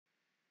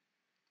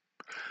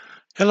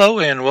Hello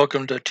and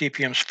welcome to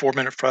TPM's 4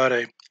 Minute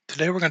Friday.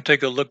 Today we're going to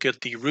take a look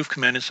at the roof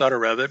command inside of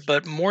Revit,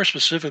 but more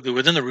specifically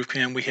within the roof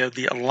command we have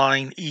the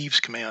Align Eaves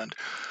command.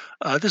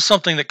 This is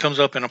something that comes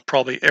up in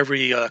probably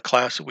every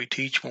class that we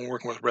teach when we're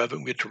working with Revit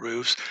and we get to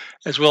roofs,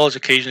 as well as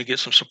occasionally get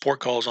some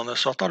support calls on this.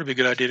 So I thought it'd be a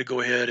good idea to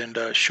go ahead and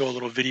show a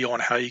little video on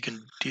how you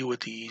can deal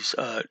with these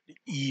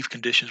eave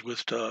conditions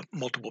with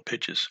multiple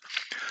pitches.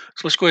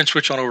 So let's go ahead and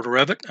switch on over to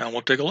Revit and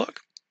we'll take a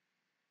look.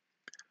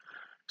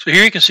 So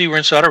here you can see we're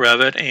inside of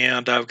Revit,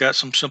 and I've got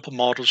some simple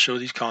models to show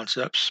these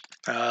concepts.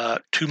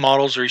 Two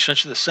models are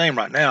essentially the same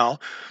right now.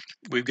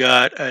 We've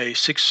got a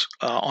 6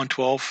 on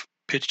 12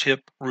 pitch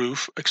tip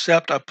roof,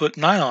 except I put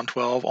 9 on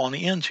 12 on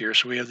the ends here,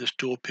 so we have this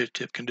dual pitch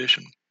tip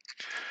condition.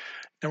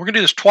 Now we're going to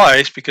do this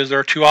twice because there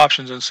are two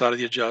options inside of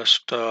the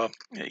Adjust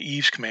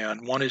Eaves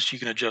command. One is you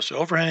can adjust the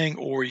overhang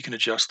or you can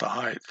adjust the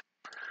height.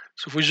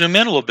 So if we zoom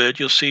in a little bit,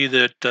 you'll see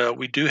that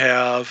we do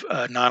have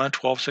 9 on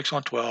 12, 6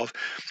 on 12,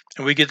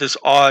 and we get this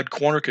odd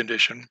corner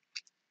condition,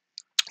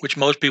 which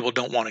most people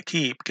don't want to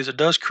keep because it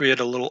does create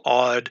a little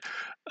odd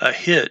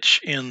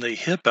hitch in the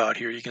hip out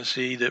here. You can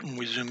see that when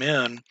we zoom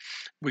in,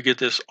 we get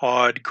this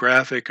odd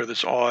graphic or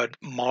this odd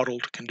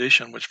modeled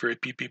condition, which very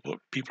few people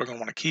are going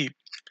to want to keep.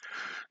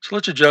 So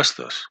let's adjust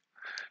this.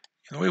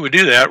 And the way we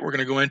do that, we're going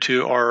to go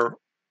into our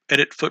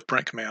Edit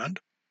Footprint command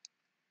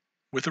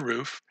with the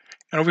roof.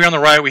 And over here on the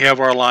right, we have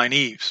our Align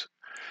Eaves.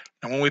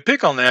 And when we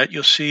pick on that,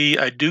 you'll see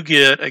I do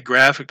get a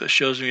graphic that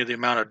shows me the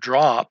amount of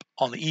drop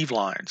on the eave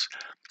lines.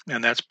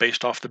 And that's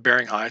based off the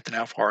bearing height and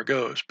how far it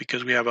goes.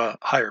 Because we have a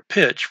higher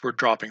pitch, we're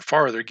dropping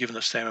farther given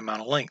the same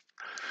amount of length.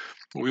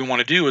 What we want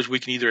to do is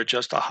we can either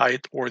adjust the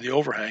height or the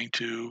overhang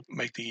to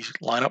make these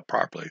line up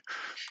properly.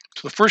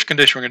 So the first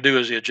condition we're going to do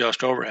is the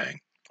adjust overhang.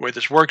 The way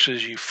this works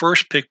is you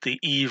first pick the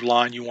eave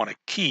line you want to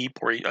keep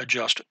or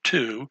adjust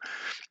to,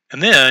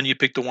 and then you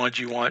pick the ones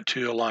you want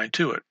to align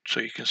to it. So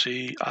you can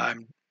see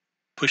I'm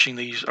pushing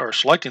these or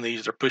selecting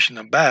these, they're pushing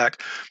them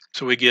back,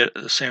 so we get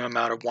the same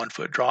amount of 1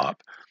 foot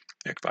drop.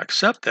 If I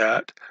accept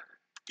that,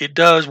 it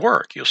does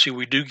work. You'll see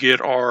we do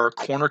get our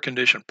corner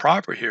condition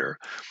proper here.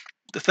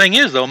 The thing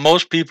is, though,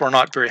 most people are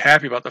not very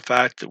happy about the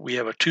fact that we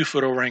have a 2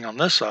 foot overhang on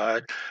this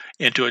side,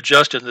 and to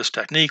adjust in this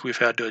technique, we've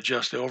had to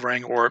adjust the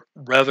overhang, or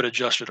Revit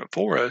adjusted it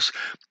for us,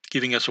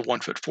 giving us a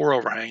 1'4"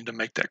 overhang to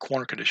make that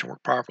corner condition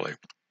work properly.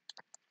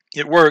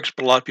 It works,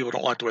 but a lot of people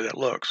don't like the way that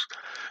looks.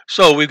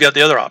 So we've got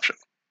the other option.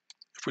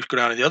 If we go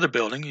down to the other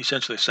building,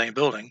 essentially the same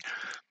building,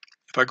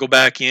 if I go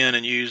back in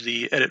and use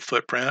the Edit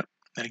Footprint,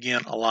 and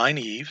again, Align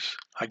Eaves,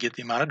 I get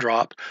the amount of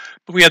drop,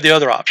 but we have the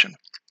other option.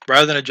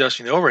 Rather than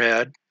adjusting the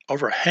overhang,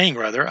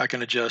 I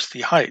can adjust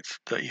the height,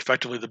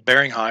 effectively the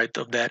bearing height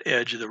of that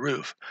edge of the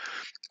roof.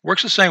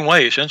 Works the same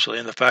way, essentially,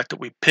 in the fact that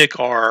we pick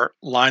our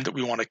line that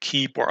we want to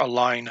keep or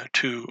align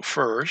to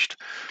first,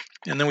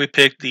 and then we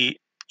pick the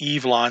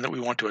eave line that we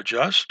want to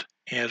adjust,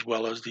 as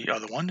well as the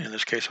other one. In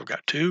this case, I've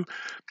got two,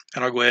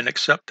 and I'll go ahead and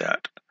accept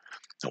that.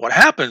 Now what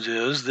happens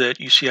is that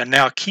you see I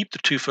now keep the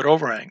 2 foot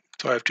overhang.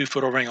 So I have 2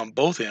 foot overhang on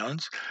both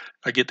ends.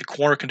 I get the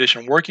corner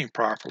condition working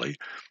properly.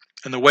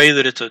 And the way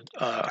that it's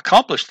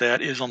accomplished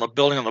that is on the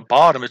building on the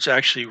bottom, it's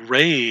actually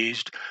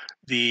raised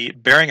the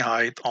bearing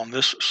height on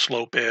this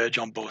slope edge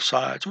on both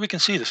sides. We can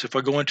see this. If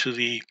I go into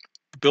the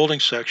building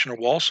section or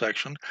wall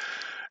section,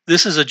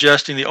 this is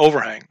adjusting the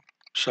overhang.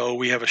 So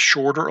we have a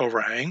shorter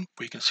overhang.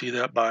 We can see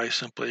that by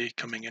simply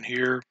coming in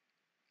here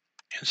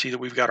and see that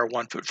we've got our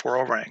 1'4"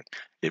 overhang.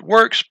 It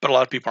works, but a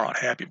lot of people are not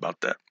happy about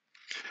that.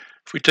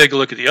 If we take a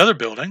look at the other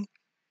building,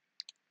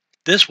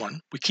 this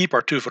one, we keep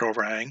our 2 foot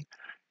overhang.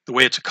 The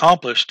way it's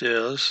accomplished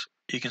is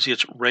you can see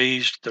it's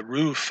raised the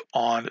roof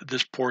on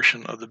this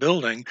portion of the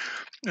building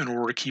in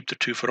order to keep the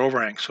 2 foot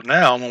overhang. So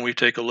now when we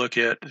take a look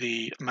at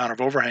the amount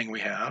of overhang we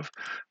have,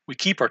 we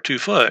keep our 2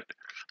 foot,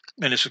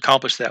 and it's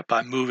accomplished that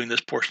by moving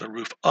this portion of the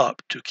roof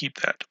up to keep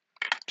that.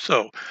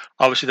 So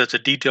obviously that's a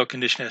detailed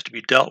condition that has to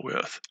be dealt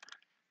with.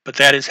 But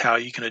that is how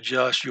you can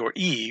adjust your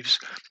eaves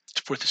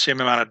with the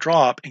same amount of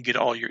drop and get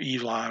all your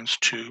eave lines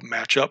to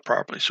match up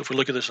properly. So if we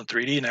look at this in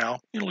 3D now,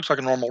 it looks like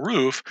a normal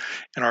roof,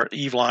 and our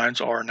eave lines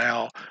are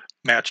now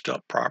matched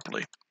up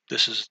properly.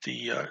 This is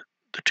the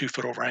 2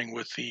 foot overhang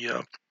with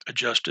the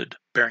adjusted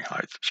bearing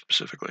height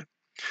specifically.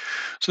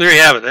 So there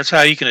you have it. That's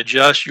how you can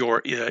adjust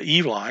your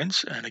eave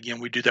lines. And again,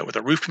 we do that with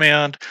a roof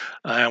command,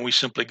 and we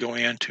simply go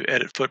in to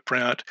Edit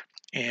Footprint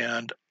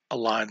and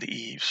align the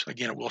eaves.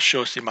 Again, it will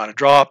show us the amount of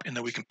drop, and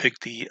then we can pick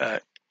the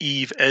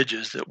eave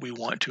edges that we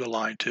want to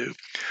align to.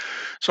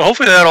 So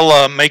hopefully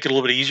that'll make it a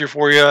little bit easier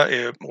for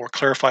you or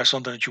clarify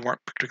something that you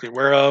weren't particularly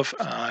aware of.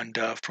 And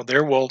from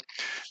there, we'll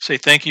say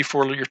thank you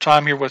for your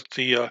time here with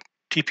the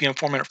TPM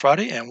 4 Minute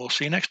Friday, and we'll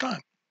see you next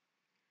time.